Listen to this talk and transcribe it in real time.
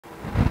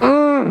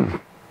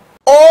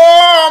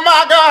Oh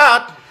my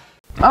God!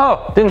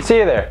 Oh, didn't see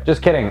you there.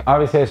 Just kidding.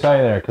 Obviously I saw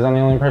you there because I'm the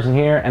only person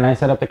here and I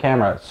set up the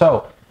camera.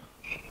 So,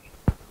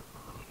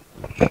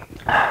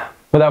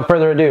 without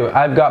further ado,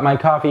 I've got my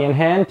coffee in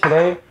hand.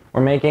 Today,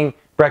 we're making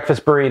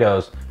breakfast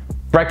burritos.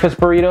 Breakfast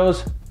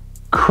burritos,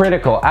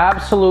 critical,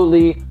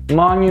 absolutely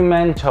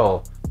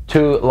monumental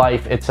to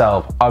life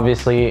itself.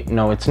 Obviously,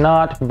 no it's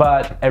not,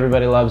 but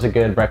everybody loves a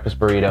good breakfast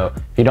burrito.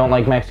 If you don't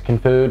like Mexican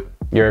food,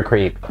 you're a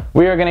creep.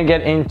 We are gonna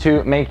get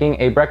into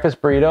making a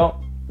breakfast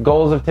burrito.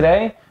 Goals of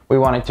today, we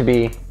want it to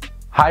be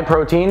high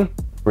protein,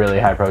 really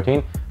high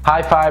protein,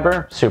 high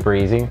fiber, super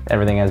easy,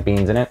 everything has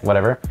beans in it,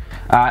 whatever.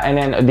 And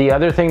then the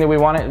other thing that we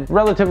want it,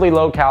 relatively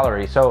low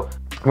calorie. So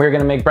we're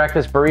gonna make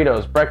breakfast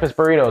burritos. Breakfast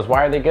burritos,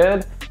 why are they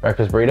good?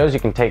 Breakfast burritos you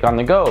can take on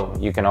the go.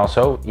 You can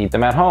also eat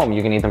them at home.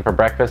 You can eat them for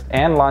breakfast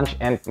and lunch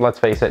and, let's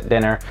face it,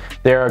 dinner.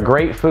 They're a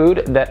great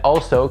food that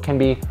also can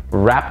be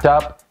wrapped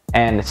up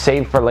and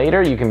saved for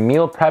later. You can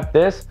meal prep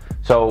this.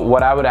 So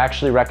what I would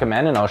actually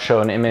recommend, and I'll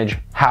show an image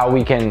how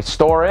we can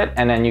store it,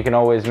 and then you can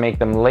always make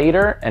them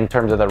later in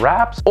terms of the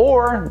wraps.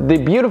 Or the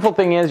beautiful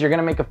thing is you're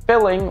gonna make a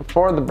filling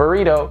for the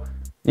burrito.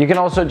 You can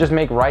also just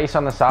make rice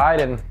on the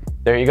side and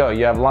there you go.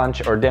 You have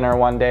lunch or dinner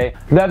one day.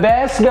 The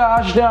best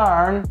gosh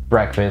darn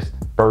breakfast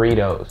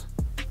burritos.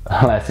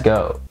 Let's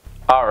go.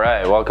 All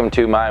right, welcome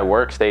to my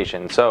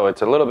workstation. So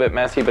it's a little bit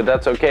messy, but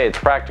that's okay. It's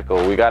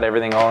practical. We got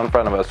everything all in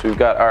front of us. We've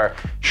got our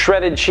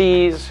shredded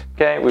cheese,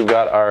 okay? We've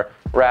got our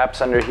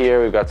wraps under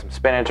here. We've got some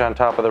spinach on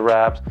top of the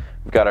wraps.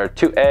 We've got our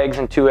 2 eggs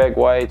and 2 egg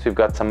whites. We've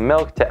got some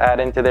milk to add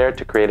into there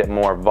to create a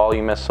more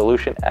voluminous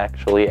solution.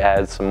 Actually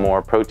adds some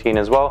more protein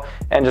as well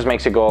and just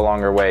makes it go a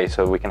longer way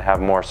so we can have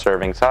more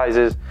serving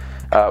sizes.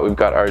 We've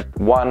got our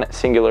 1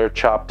 singular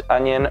chopped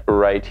onion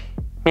right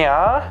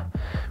here.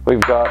 We've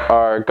got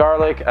our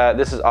garlic.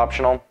 This is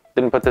optional.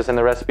 Didn't put this in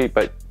the recipe,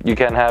 but you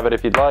can have it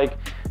if you'd like.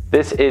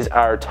 This is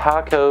our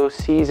taco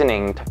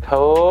seasoning.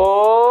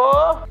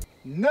 Taco.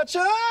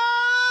 Nacho!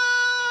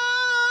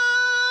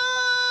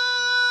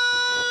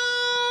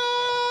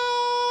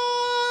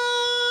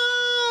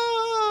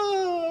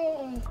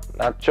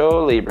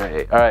 Nacho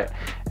Libre. All right,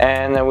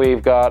 and then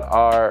we've got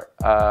our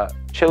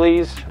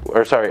chilies,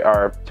 or sorry,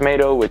 our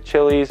tomato with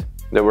chilies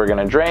that we're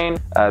gonna drain.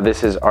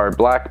 This is our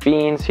black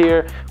beans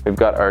here. We've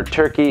got our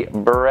turkey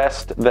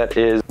breast that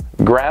is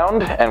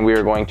ground, and we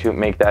are going to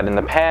make that in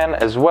the pan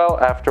as well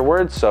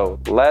afterwards. So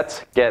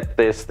let's get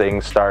this thing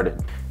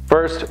started.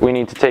 First, we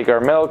need to take our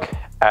milk,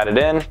 add it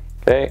in,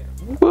 okay?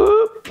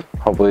 Whoop.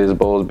 Hopefully this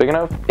bowl is big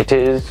enough. It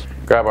is.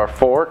 Grab our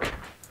fork.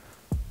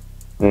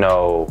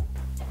 No.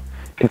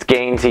 It's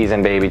gain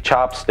season, baby.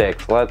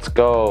 Chopsticks, let's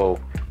go.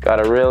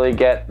 Gotta really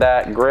get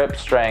that grip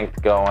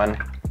strength going.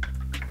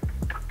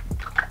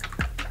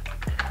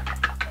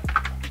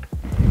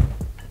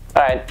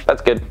 All right,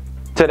 that's good.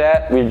 To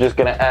that, we're just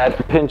gonna add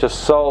a pinch of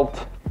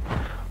salt,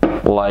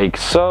 like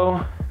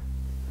so.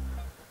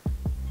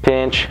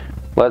 Pinch.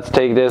 Let's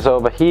take this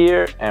over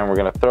here and we're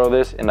gonna throw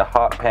this in the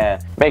hot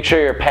pan. Make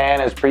sure your pan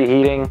is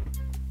preheating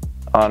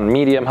on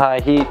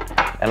medium-high heat,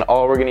 and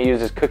all we're gonna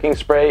use is cooking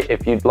spray.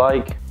 If you'd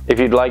like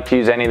to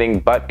use anything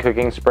but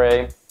cooking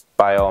spray,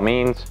 by all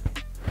means,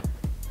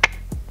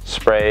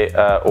 spray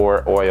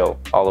or oil.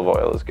 Olive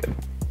oil is good.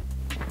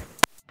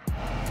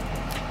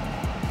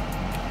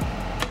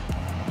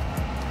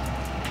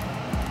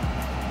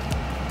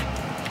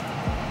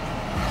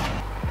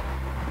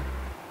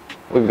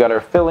 We've got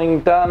our filling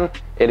done.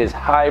 It is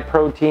high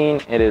protein.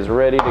 It is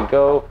ready to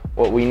go.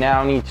 What we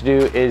now need to do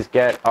is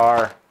get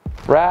our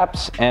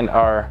wraps and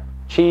our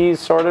cheese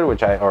sorted,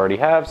 which I already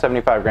have.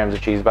 75 grams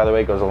of cheese, by the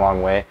way, goes a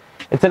long way.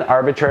 It's an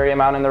arbitrary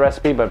amount in the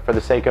recipe, but for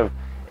the sake of,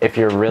 if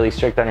you're really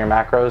strict on your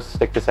macros,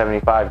 stick to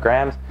 75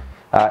 grams.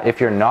 If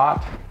you're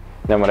not,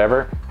 then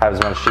whatever, have as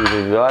much cheese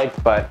as you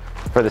like, but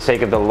for the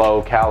sake of the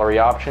low calorie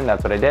option,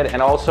 that's what I did.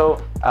 And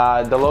also,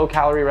 the low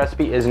calorie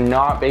recipe is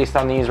not based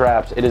on these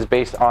wraps. It is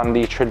based on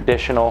the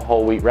traditional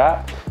whole wheat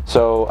wrap.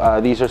 So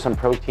these are some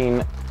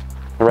protein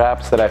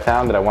wraps that I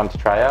found that I wanted to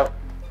try out.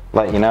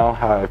 Let you know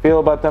how I feel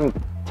about them.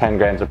 10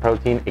 grams of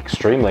protein,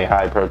 extremely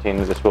high protein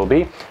this will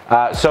be.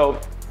 So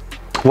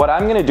what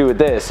I'm gonna do with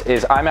this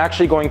is I'm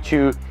actually going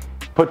to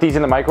put these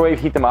in the microwave,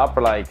 heat them up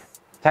for like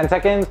 10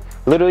 seconds,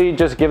 literally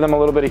just give them a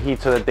little bit of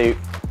heat so that they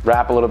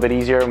wrap a little bit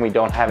easier and we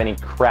don't have any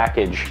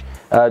crackage.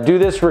 Do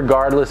this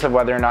regardless of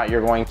whether or not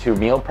you're going to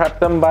meal prep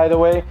them, by the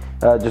way,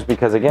 just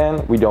because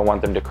again, we don't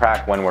want them to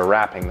crack when we're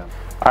wrapping them.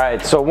 All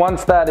right, so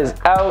once that is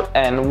out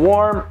and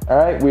warm, all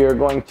right, we are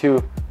going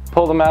to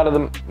pull them out of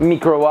the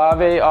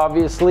microwave,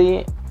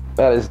 obviously.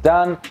 That is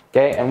done,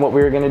 okay? And what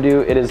we're gonna do,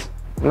 it is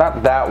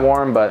not that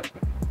warm, but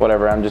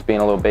whatever, I'm just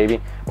being a little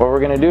baby. What we're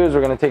gonna do is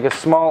we're gonna take a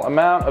small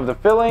amount of the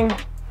filling,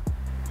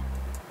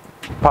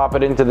 pop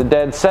it into the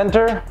dead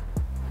center,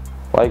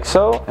 like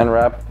so,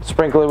 and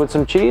sprinkle it with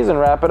some cheese and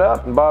wrap it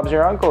up, and Bob's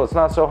your uncle. It's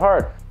not so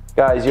hard.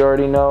 Guys, you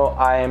already know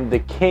I am the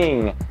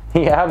king,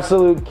 the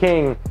absolute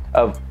king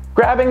of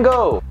grab and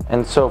go.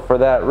 And so for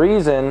that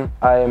reason,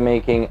 I am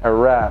making a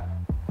wrap,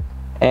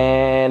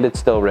 and it's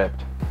still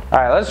ripped. All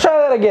right, let's try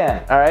that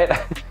again, all right?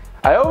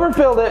 I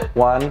overfilled it,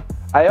 1,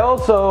 I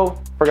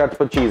also forgot to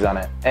put cheese on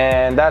it,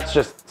 and that's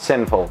just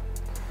sinful.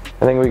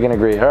 I think we can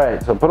agree. All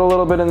right, so put a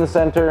little bit in the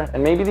center,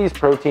 and maybe these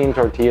protein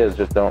tortillas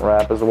just don't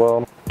wrap as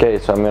well. Okay,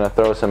 so I'm gonna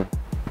throw some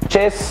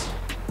cheese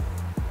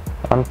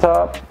on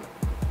top.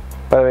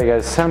 By the way,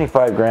 guys,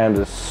 75 grams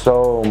is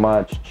so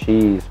much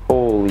cheese.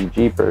 Holy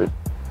jeepers.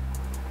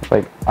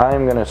 Like,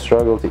 I'm gonna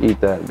struggle to eat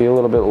that. Be a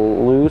little bit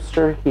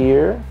looser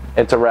here.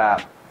 It's a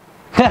wrap.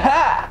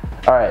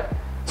 All right,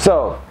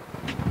 so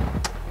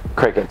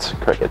crickets.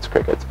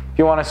 If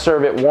you want to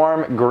serve it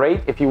warm,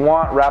 great. If you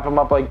want, wrap them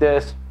up like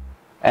this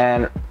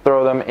and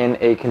throw them in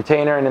a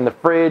container and in the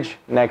fridge.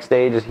 Next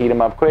day, just heat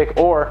them up quick,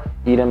 or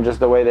eat them just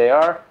the way they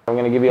are. I'm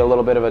gonna give you a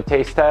little bit of a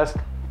taste test.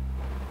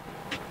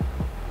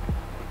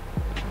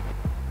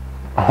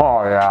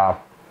 Oh yeah.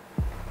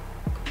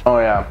 Oh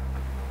yeah.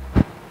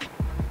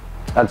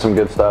 That's some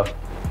good stuff.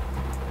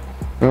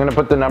 I'm gonna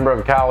put the number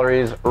of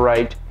calories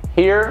right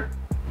here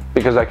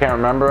because I can't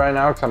remember right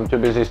now because I'm too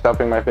busy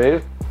stuffing my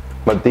face.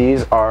 But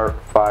these are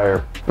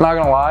fire. I'm not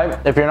gonna lie,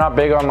 if you're not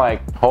big on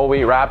like whole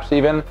wheat wraps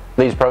even,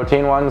 these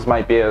protein ones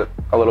might be a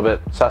little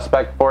bit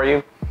suspect for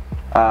you.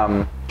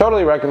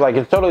 Totally like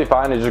it's totally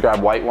fine to just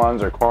grab white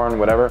ones or corn,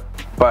 whatever.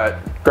 But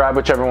grab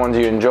whichever ones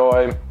you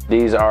enjoy.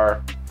 These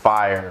are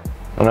fire.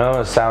 I know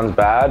it sounds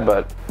bad,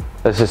 but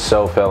this is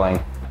so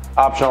filling.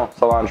 Optional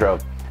cilantro.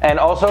 And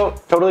also,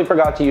 totally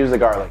forgot to use the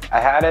garlic.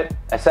 I had it,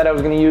 I said I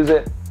was gonna use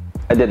it,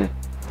 I didn't.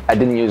 I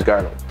didn't use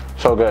garlic.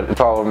 So good,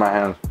 it's all over my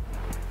hands.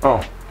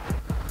 Oh.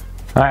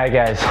 All right,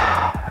 guys,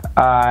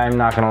 I'm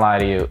not gonna lie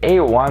to you. Ate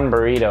one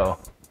burrito,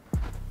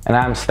 and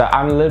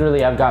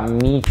I've got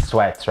meat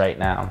sweats right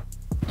now.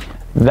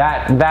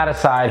 That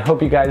aside,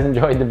 hope you guys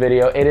enjoyed the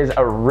video. It is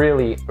a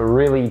really,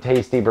 really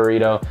tasty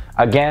burrito.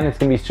 Again, it's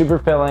gonna be super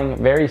filling,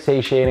 very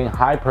satiating,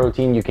 high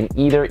protein. You can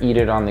either eat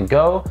it on the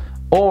go,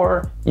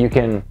 or you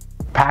can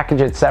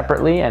package it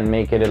separately and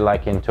make it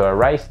like into a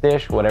rice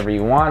dish, whatever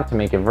you want, to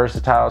make it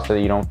versatile so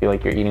that you don't feel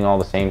like you're eating all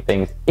the same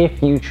things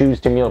if you choose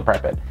to meal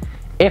prep it.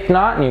 If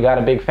not, and you got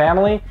a big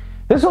family,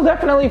 this will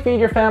definitely feed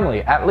your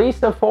family, at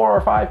least of 4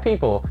 or 5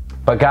 people.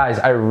 But guys,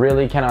 I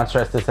really cannot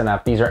stress this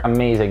enough. These are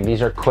amazing,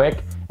 these are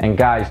quick, and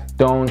guys,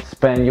 don't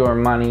spend your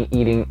money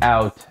eating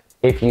out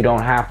if you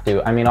don't have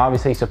to. I mean,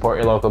 obviously support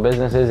your local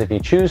businesses if you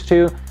choose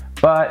to,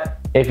 but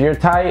if you're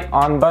tight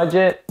on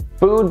budget,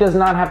 food does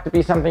not have to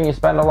be something you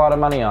spend a lot of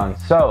money on.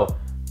 So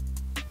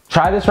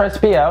try this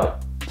recipe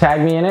out,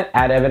 tag me in it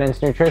at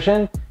Evidence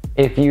Nutrition.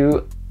 If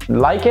you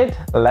like it,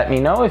 let me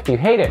know. If you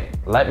hate it,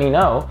 let me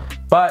know.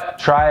 But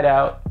try it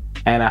out,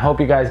 and I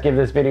hope you guys give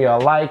this video a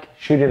like,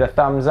 shoot it a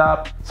thumbs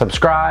up,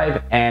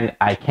 subscribe, and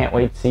I can't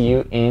wait to see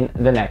you in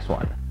the next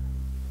one.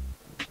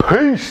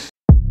 Peace!